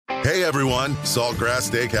Hey everyone, Saltgrass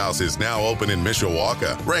Steakhouse is now open in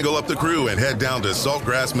Mishawaka. Wrangle up the crew and head down to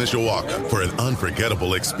Saltgrass Mishawaka for an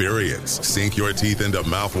unforgettable experience. Sink your teeth into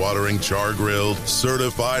mouth-watering char-grilled,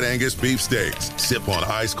 certified Angus beef steaks. Sip on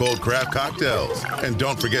ice-cold craft cocktails. And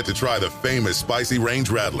don't forget to try the famous spicy range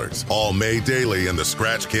rattlers, all made daily in the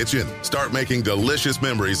Scratch Kitchen. Start making delicious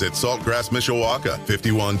memories at Saltgrass Mishawaka,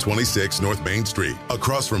 5126 North Main Street,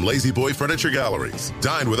 across from Lazy Boy Furniture Galleries.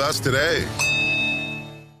 Dine with us today.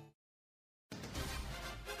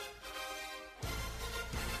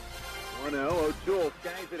 1-0, O'Toole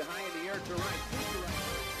skies it high in the air to right.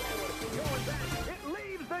 It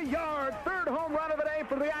leaves the yard. Third home run of the day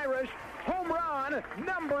for the Irish. Home run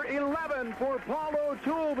number 11 for Paul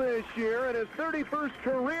O'Toole this year, and his 31st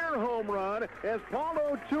career home run as Paul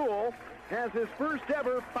O'Toole has his first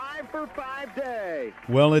ever 5-for-5 day.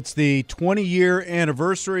 Well, it's the 20-year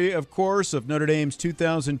anniversary, of course, of Notre Dame's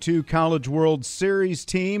 2002 College World Series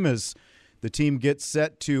team as the team gets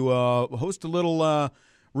set to host a little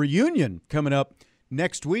reunion coming up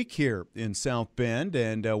next week here in South Bend.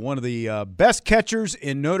 And one of the best catchers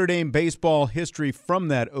in Notre Dame baseball history from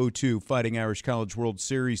that 02 Fighting Irish College World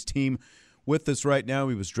Series team with us right now.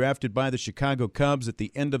 He was drafted by the Chicago Cubs at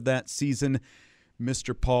the end of that season,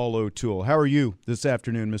 Mr. Paul O'Toole. How are you this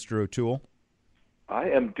afternoon, Mr. O'Toole? I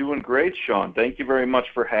am doing great, Sean. Thank you very much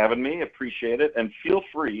for having me. Appreciate it. And feel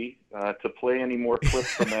free to play any more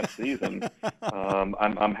clips from that season.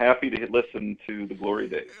 I'm happy to listen to the glory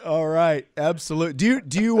days. All right, absolutely.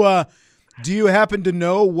 Do you happen to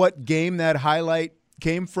know what game that highlight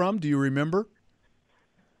came from? Do you remember?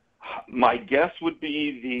 My guess would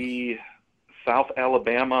be the South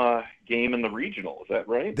Alabama game in the regional. Is that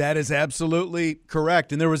right? That is absolutely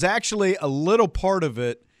correct. And there was actually a little part of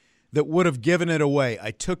it that would have given it away.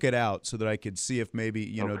 I took it out so that I could see if maybe,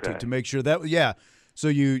 to make sure that, yeah. So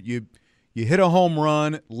you hit a home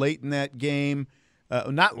run late in that game.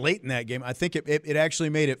 Not late in that game. I think it actually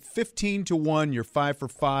made it 15-1. You're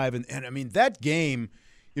 5-for-5. And I mean, that game,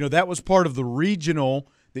 that was part of the regional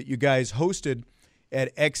that you guys hosted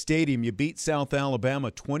at X Stadium. You beat South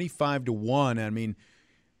Alabama 25-1. I mean,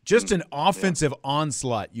 just an offensive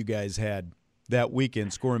onslaught you guys had that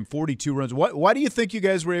weekend, scoring 42 runs. Why do you think you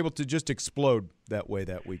guys were able to just explode that way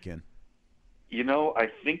that weekend? I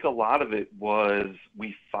think a lot of it was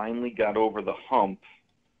we finally got over the hump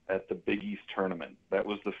at the Big East tournament. That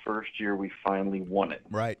was the first year we finally won it.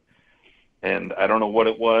 Right. And I don't know what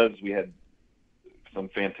it was. We had some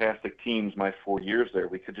fantastic teams my 4 years there.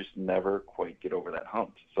 We could just never quite get over that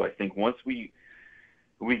hump. So I think once we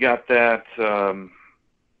got that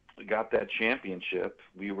championship,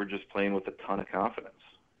 we were just playing with a ton of confidence,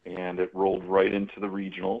 and it rolled right into the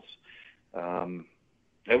regionals.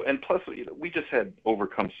 And plus, we just had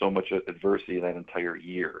overcome so much adversity that entire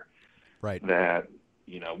year, right? That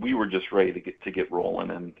we were just ready to get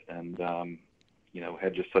rolling, and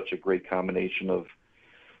had just such a great combination of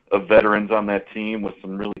veterans on that team with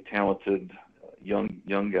some really talented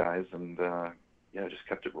young guys, and just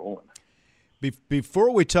kept it rolling.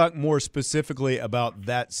 Before we talk more specifically about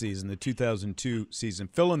that season, the 2002 season,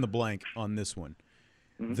 fill in the blank on this one.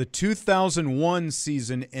 Mm-hmm. The 2001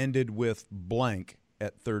 season ended with blank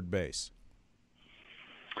at third base.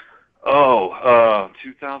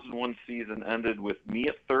 2001 season ended with me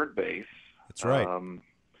at third base. That's right.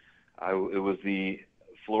 It was the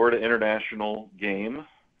Florida International game,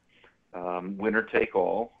 winner take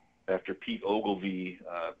all. After Pete Ogilvie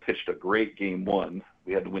pitched a great game one.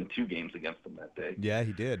 We had to win 2 games against him that day. Yeah,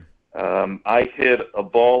 he did. I hit a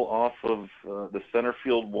ball off of the center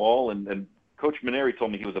field wall, and Coach Maneri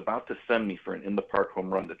told me he was about to send me for an in-the-park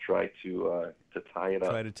home run to try to tie it up.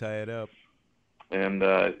 Try to tie it up. And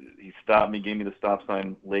he stopped me, gave me the stop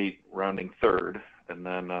sign late, rounding third, and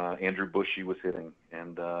then Andrew Bushy was hitting,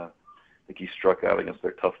 and I think he struck out against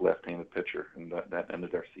their tough left-handed pitcher, and that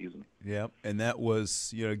ended our season. Yeah, and that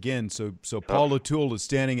was, again, so Paul O'Toole is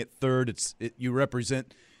standing at third. You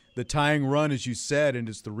represent the tying run, as you said, and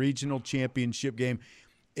it's the regional championship game.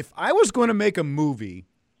 If I was going to make a movie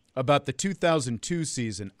about the 2002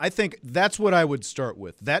 season, I think that's what I would start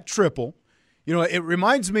with, that triple. It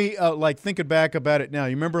reminds me, thinking back about it now,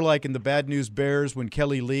 you remember like in the Bad News Bears when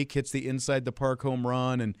Kelly Leak hits the inside-the-park home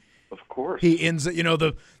run, and of course. He ends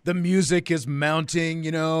up, the music is mounting,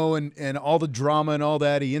 and all the drama and all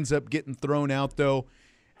that. He ends up getting thrown out, though,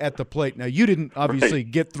 at the plate. Now, you didn't obviously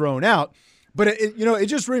get thrown out, but, it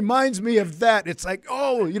just reminds me of that. It's like,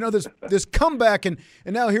 this comeback, and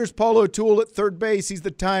now here's Paul O'Toole at third base. He's the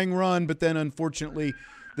tying run, but then, unfortunately,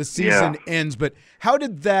 the season ends. But how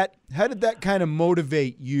did that kind of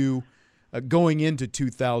motivate you going into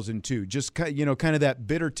 2002? Just kind of that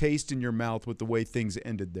bitter taste in your mouth with the way things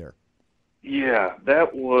ended there. Yeah,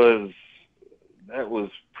 that was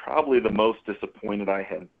probably the most disappointed I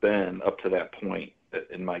had been up to that point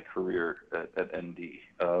in my career at ND.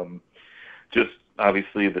 Just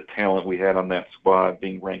obviously the talent we had on that squad,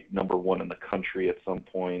 being ranked number 1 in the country at some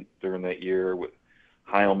point during that year, with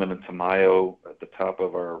Heilman and Tamayo at the top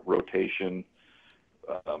of our rotation,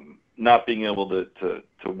 not being able to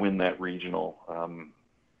win that regional,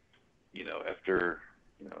 after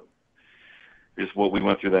just what we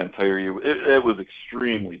went through that entire year, it was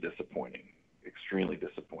extremely disappointing.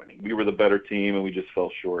 We were the better team, and we just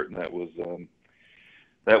fell short, and that was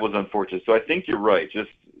unfortunate. So I think you're right. Just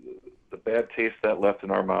the bad taste that left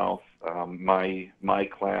in our mouth. My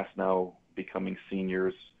class now becoming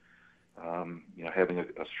seniors, having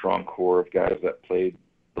a strong core of guys that played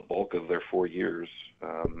the bulk of their 4 years,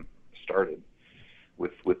 started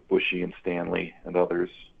with Bushy and Stanley and others.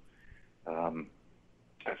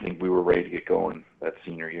 I think we were ready to get going that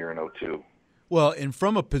senior year in 2002. Well, and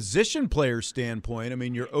from a position player standpoint, I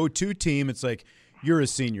mean, your 2002 team, it's like you're a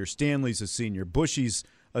senior, Stanley's a senior, Bushy's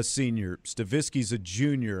a senior, Stavisky's a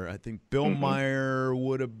junior. I think Bill Meyer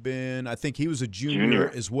would have been, I think he was a junior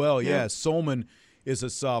as well. Yeah, Solman is a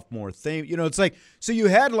sophomore. It's like, so you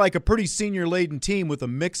had like a pretty senior-laden team with a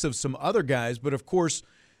mix of some other guys, but of course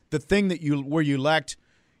the thing that where you lacked,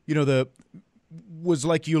 was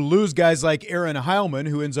like you lose guys like Aaron Heilman,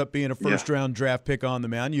 who ends up being a first-round draft pick on the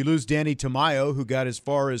mound. You lose Danny Tamayo, who got as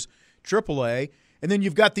far as AAA. And then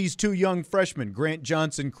you've got these 2 young freshmen, Grant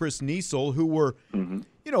Johnson, Chris Niesel, who were,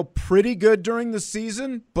 pretty good during the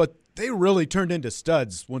season, but they really turned into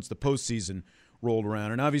studs once the postseason rolled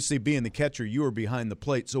around. And obviously being the catcher, you were behind the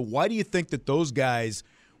plate. So why do you think that those guys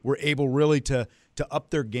were able really to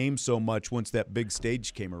up their game so much once that big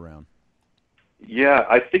stage came around? Yeah,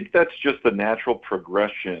 I think that's just the natural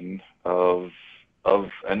progression of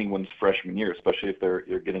anyone's freshman year, especially if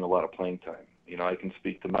you're getting a lot of playing time. I can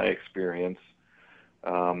speak to my experience.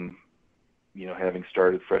 Having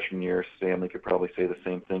started freshman year, Stanley could probably say the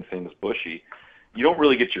same thing, same as Bushy. You don't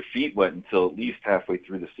really get your feet wet until at least halfway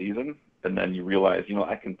through the season, and then you realize,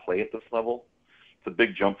 I can play at this level. It's a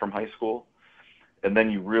big jump from high school. And then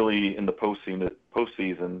you really, in the postseason,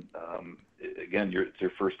 again, it's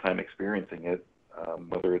your first time experiencing it,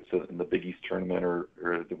 whether it's in the Big East tournament or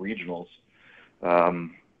the regionals.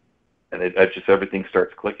 And it just, everything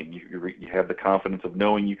starts clicking. You have the confidence of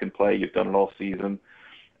knowing you can play. You've done it all season,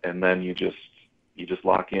 and then you just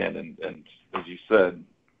lock in. And as you said,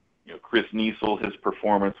 Chris Niesel, his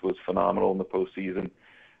performance was phenomenal in the postseason.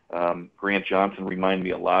 Grant Johnson reminded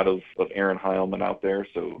me a lot of Aaron Heilman out there,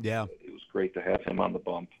 so it was great to have him on the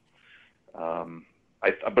bump.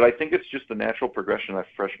 But I think it's just the natural progression of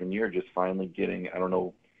freshman year, just finally getting, I don't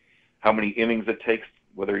know how many innings it takes,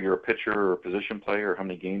 whether you're a pitcher or a position player, or how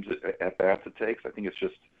many games at bats it takes. I think it's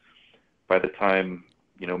just by the time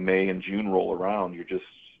May and June roll around,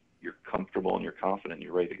 you're comfortable and you're confident, and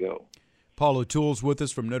you're ready to go. Paul O'Toole's with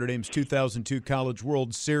us from Notre Dame's 2002 College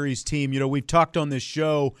World Series team. We've talked on this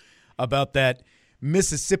show about that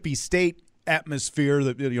Mississippi State atmosphere.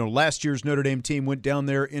 That last year's Notre Dame team went down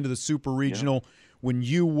there into the Super Regional. When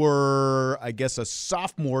you were, I guess, a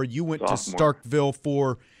sophomore, you went to Starkville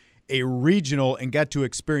for a regional and got to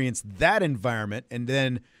experience that environment. And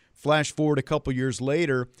then flash forward a couple years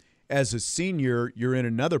later, as a senior, you're in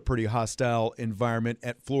another pretty hostile environment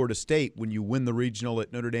at Florida State when you win the regional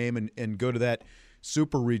at Notre Dame and go to that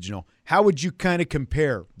Super Regional. How would you kind of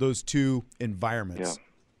compare those two environments?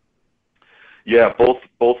 Yeah,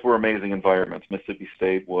 both were amazing environments. Mississippi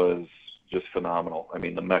State was just phenomenal. I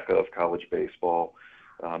mean, the mecca of college baseball.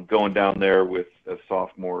 Going down there with a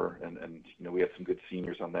sophomore, and we had some good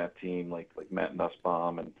seniors on that team, like Matt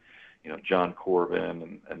Nussbaum and John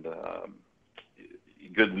Corbin, and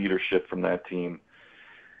good leadership from that team.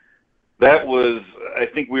 That was, I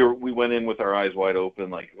think we went in with our eyes wide open,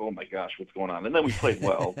 like, oh my gosh, what's going on? And then we played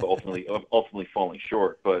well, but ultimately falling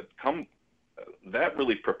short. But that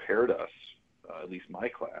really prepared us, at least my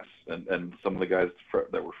class, and some of the guys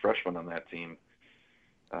that were freshmen on that team.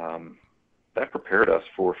 That prepared us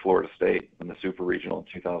for Florida State in the Super Regional in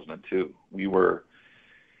 2002. We weren't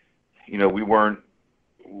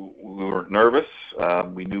nervous.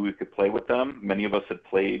 We knew we could play with them. Many of us had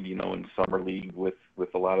played, in summer league with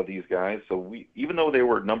a lot of these guys. So even though they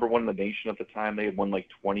were number one in the nation at the time, they had won like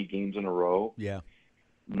 20 games in a row. Yeah.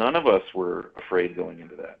 None of us were afraid going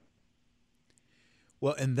into that.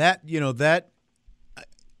 Well, and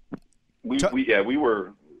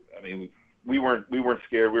we weren't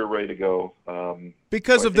scared. We were ready to go.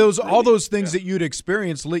 Because of all those things that you'd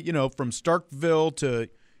experienced, from Starkville to,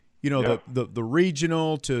 the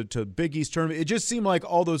regional to Big East tournament. It just seemed like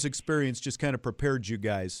all those experiences just kind of prepared you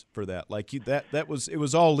guys for that. Like it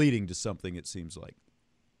was all leading to something. It seems like.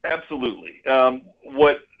 Absolutely.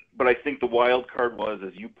 But I think the wild card was,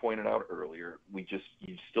 as you pointed out earlier,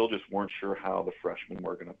 you still just weren't sure how the freshmen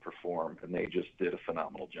were going to perform, and they just did a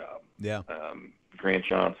phenomenal job. Yeah. Grant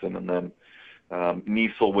Johnson, and then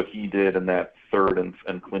Niesel, what he did in that third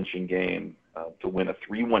and clinching game to win a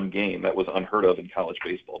 3-1 game, that was unheard of in college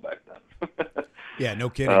baseball back then. Yeah, no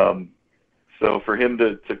kidding. So for him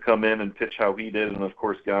to come in and pitch how he did, and of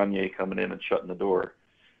course Gagne coming in and shutting the door,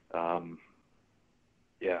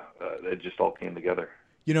 it just all came together.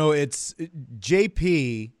 It's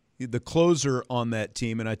JP, the closer on that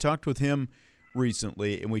team, and I talked with him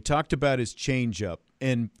recently, and we talked about his changeup,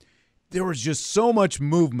 and there was just so much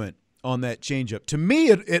movement on that changeup. To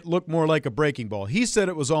me, it looked more like a breaking ball. He said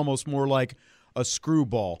it was almost more like a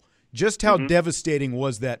screwball. Just how devastating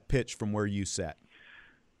was that pitch from where you sat?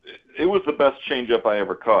 It was the best changeup I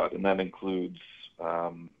ever caught, and that includes,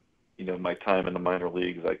 my time in the minor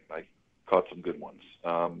leagues. I caught some good ones.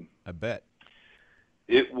 I bet.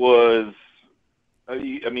 It was,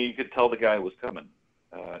 you could tell the guy was coming,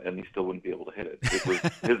 and he still wouldn't be able to hit it. It was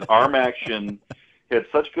his arm action. He had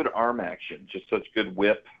such good arm action, just such good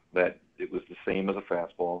whip, that it was the same as a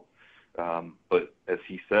fastball. But as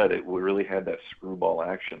he said, it really had that screwball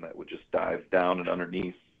action that would just dive down and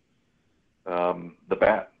underneath the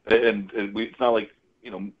bat. And it's not like,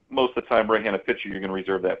 most of the time right-handed pitcher, you're going to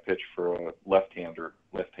reserve that pitch for a left-handed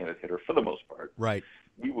hitter for the most part. Right.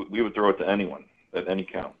 We would throw it to anyone at any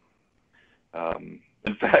count.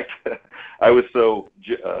 In fact, I was so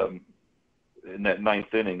in that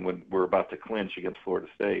ninth inning when we're about to clinch against Florida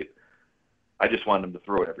State, I just wanted him to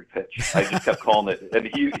throw it every pitch. I just kept calling it, and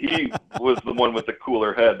he was the one with the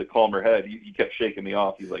cooler head, the calmer head. He kept shaking me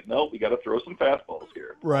off. He's like, "No, we got to throw some fastballs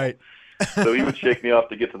here." Right. So he would shake me off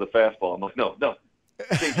to get to the fastball. I'm like, "No,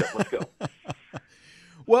 change up, let's go."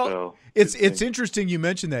 Well, so, it's interesting you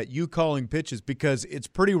mentioned that, you calling pitches, because it's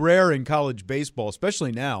pretty rare in college baseball,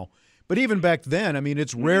 especially now. But even back then,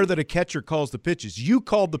 it's rare that a catcher calls the pitches. You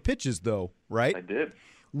called the pitches, though, right? I did.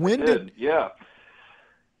 When did? Yeah.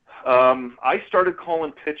 I started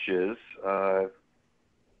calling pitches for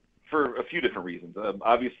a few different reasons.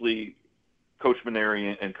 Obviously, Coach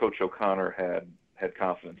Maneri and Coach O'Connor had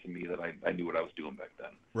confidence in me that I knew what I was doing back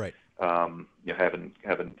then. Right.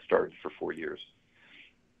 Having started for 4 years.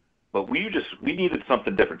 But we needed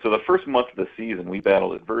something different. So the first month of the season, we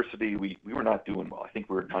battled adversity. We were not doing well. I think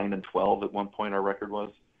we were 9-12 at one point, our record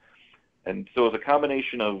was. And so it was a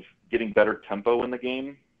combination of getting better tempo in the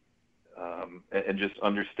game, and just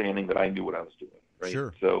understanding that I knew what I was doing. Right.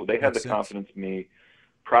 Sure. So they had the confidence in me.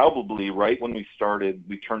 Probably right when we started,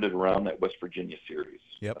 we turned it around that West Virginia series.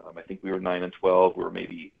 Yep. I think we were 9-12. We were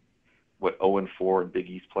maybe 0-4 in Big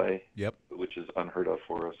East play. Yep. Which is unheard of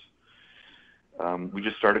for us. We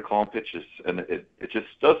just started calling pitches, and it just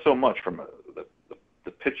does so much from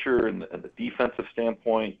the pitcher and the defensive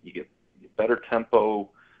standpoint. You get better tempo.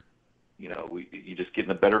 You just get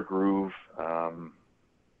in a better groove, and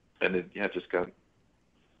it just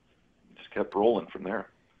kept rolling from there.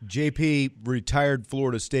 JP retired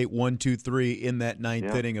Florida State 1-2-3 in that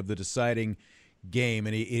ninth inning of the deciding game,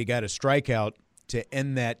 and he got a strikeout to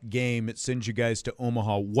end that game. It sends you guys to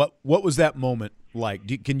Omaha. What was that moment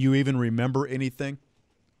like? Can you even remember anything?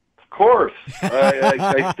 Of course,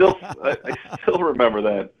 I still remember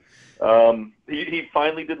that. He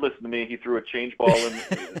finally did listen to me. He threw a change ball in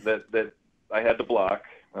that I had to block.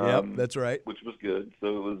 Yep, that's right. Which was good. So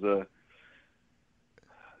it was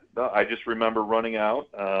I just remember running out,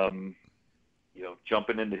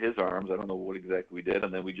 jumping into his arms. I don't know what exactly we did,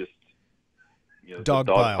 and then we just, the dog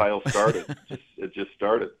pile started. It just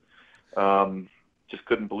started. Just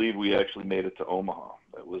couldn't believe we actually made it to Omaha.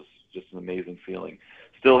 That was just an amazing feeling.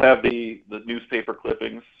 Still have the newspaper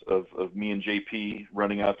clippings of me and JP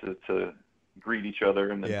running out to greet each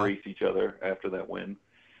other and embrace each other after that win.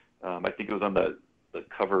 I think it was on the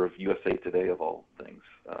cover of USA Today, of all things.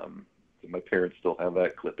 My parents still have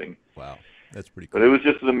that clipping. Wow, that's pretty cool. But it was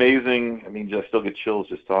just an amazing. I still get chills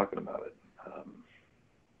just talking about it.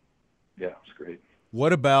 It was great.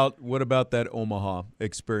 What about that Omaha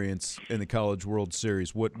experience in the College World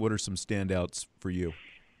Series? What are some standouts for you?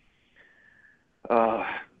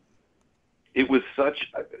 It was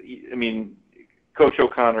such. Coach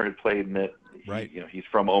O'Connor had played in it. Right. He's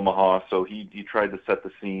from Omaha, so he tried to set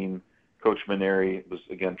the scene. Coach Maneri was,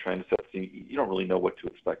 again, trying to set the scene. You don't really know what to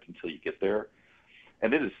expect until you get there.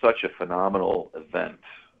 And it is such a phenomenal event.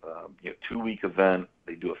 2-week event.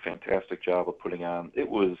 They do a fantastic job of putting on. It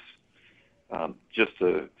was just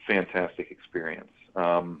a fantastic experience.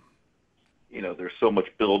 there's so much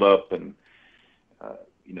build up and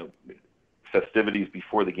festivities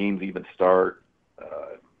before the games even start.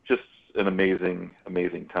 Just an amazing,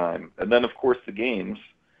 amazing time. And then, of course, the games.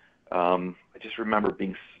 I just remember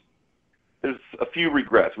there's a few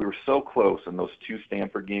regrets. We were so close in those 2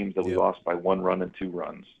 Stanford games that we lost by 1 run and 2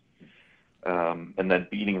 runs. And then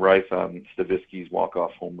beating Rice on Stavisky's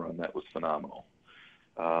walk-off home run, that was phenomenal.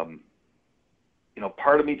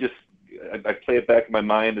 Part of me I play it back in my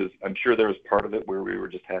mind as I'm sure there was part of it where we were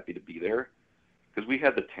just happy to be there because we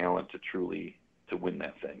had the talent to win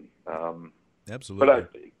that thing. Absolutely. But I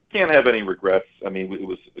can't have any regrets. I mean, it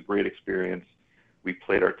was a great experience. We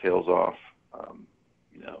played our tails off.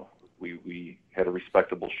 We had a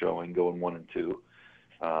respectable showing going 1 and 2.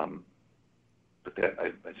 But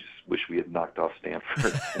I just wish we had knocked off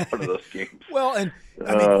Stanford in one of those games. Well, and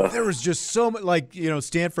I mean, there was just so much.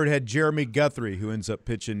 Stanford had Jeremy Guthrie, who ends up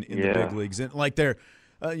pitching in the big leagues, and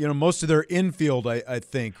most of their infield, I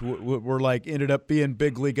think, were ended up being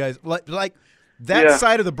big league guys. Like that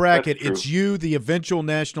side of the bracket, it's you, the eventual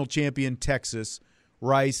national champion Texas,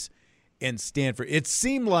 Rice, and Stanford. It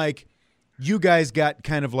seemed like you guys got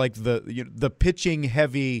kind of like the pitching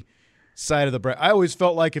heavy side of the bracket. I always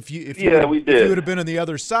felt like if you would have been on the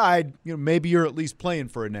other side, maybe you're at least playing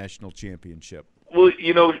for a national championship. Well,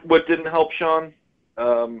 what didn't help, Sean?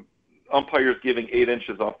 Umpires giving 8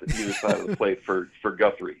 inches off the either side of the plate for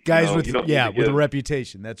Guthrie. Guys with a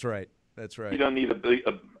reputation. That's right. You don't need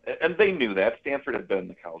and they knew that. Stanford had been in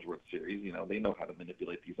the College World Series. They know how to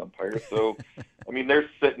manipulate these umpires. So, I mean, they're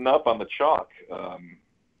sitting up on the chalk,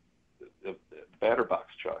 the batter box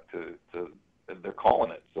chalk they're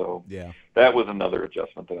calling it. So that was another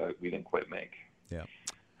adjustment that we didn't quite make. Yeah.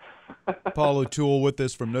 Paul O'Toole with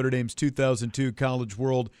us from Notre Dame's 2002 College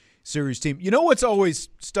World Series team. You know what's always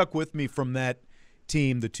stuck with me from that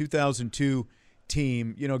team, the 2002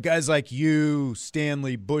 team, guys like you,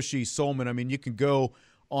 Stanley, Bushy, Solman, I mean, you can go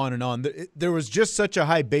on and on. There was just such a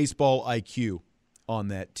high baseball IQ on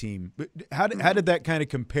that team. But how did that kind of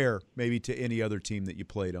compare maybe to any other team that you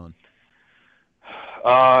played on?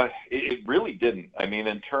 It really didn't. I mean,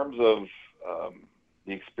 in terms of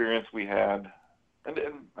the experience we had, and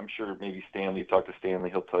I'm sure maybe Stanley, talk to Stanley,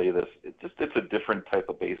 he'll tell you this. It's a different type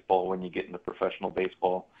of baseball when you get into professional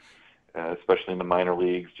baseball, especially in the minor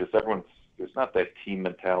leagues. Just there's not that team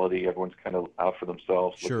mentality. Everyone's kind of out for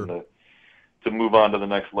themselves, looking to move on to the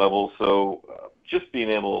next level. So just being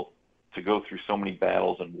able to go through so many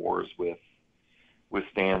battles and wars with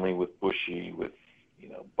Stanley, with Bushy, with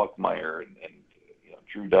Buckmeyer and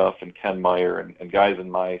Drew Duff and Ken Meyer and guys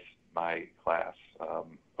in my class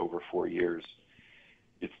over 4 years,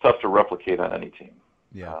 it's tough to replicate on any team.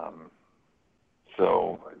 Yeah.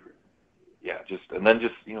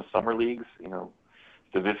 Summer leagues,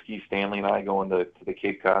 Stavisky, Stanley, and I going to the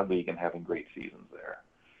Cape Cod League and having great seasons there.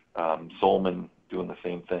 Solman doing the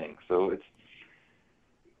same thing. So it's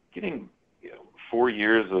getting 4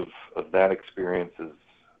 years of that experience is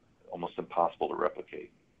almost impossible to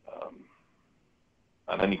replicate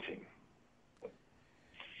on any team.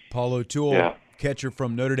 Paul O'Toole, catcher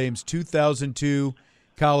from Notre Dame's 2002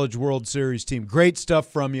 College World Series team. Great stuff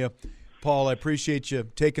from you, Paul. I appreciate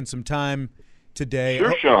you taking some time today.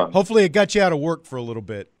 Sure, Sean. Hopefully it got you out of work for a little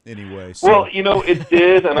bit anyway. So. Well, it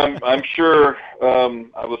did, and I'm sure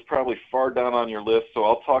I was probably far down on your list, so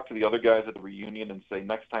I'll talk to the other guys at the reunion and say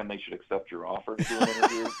next time they should accept your offer to do an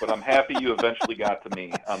interview. But I'm happy you eventually got to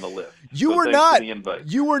me on the list. You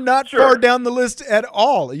were not far down the list at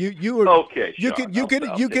all. You were okay. You Sean,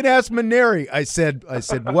 you can ask Maneri. I said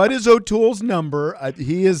what is O'Toole's number?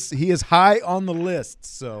 He is high on the list.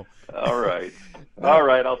 So all right. All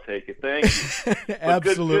right, I'll take it. Thank you.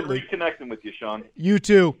 Absolutely. Good reconnecting with you, Sean. You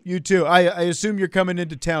too. I assume you're coming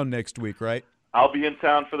into town next week, right? I'll be in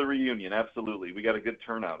town for the reunion, absolutely. We got a good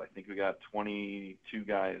turnout. I think we got 22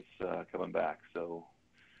 guys coming back. So,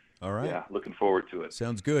 all right. Yeah, looking forward to it.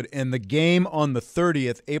 Sounds good. And the game on the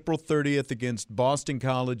 30th, April 30th against Boston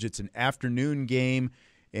College, it's an afternoon game,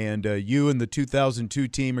 and you and the 2002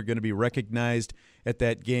 team are going to be recognized at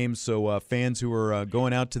that game. So fans who are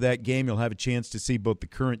going out to that game, you'll have a chance to see both the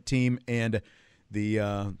current team and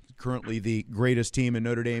the currently the greatest team in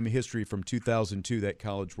Notre Dame history from 2002, that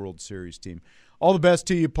College World Series team. All the best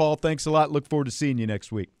to you, Paul. Thanks a lot. Look forward to seeing you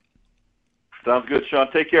next week. Sounds good,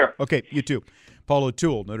 Sean. Take care. Okay, you too. Paul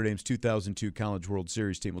O'Toole, Notre Dame's 2002 College World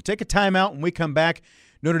Series team. We'll take a timeout. When we come back,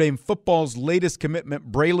 Notre Dame football's latest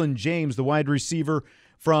commitment, Braylon James, the wide receiver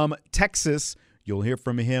from Texas. You'll hear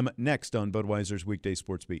from him next on Budweiser's Weekday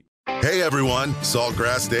Sports Beat. Hey everyone,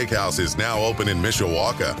 Saltgrass Steakhouse is now open in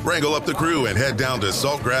Mishawaka. Wrangle up the crew and head down to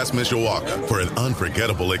Saltgrass Mishawaka for an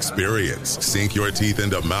unforgettable experience. Sink your teeth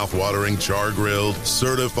into mouth-watering char-grilled,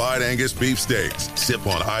 certified Angus beef steaks. Sip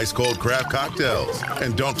on ice-cold craft cocktails.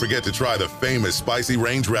 And don't forget to try the famous spicy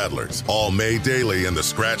range rattlers, all made daily in the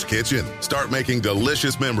Scratch Kitchen. Start making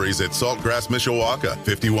delicious memories at Saltgrass Mishawaka,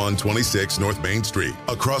 5126 North Main Street,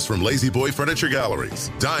 across from Lazy Boy Furniture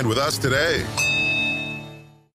Galleries. Dine with us today.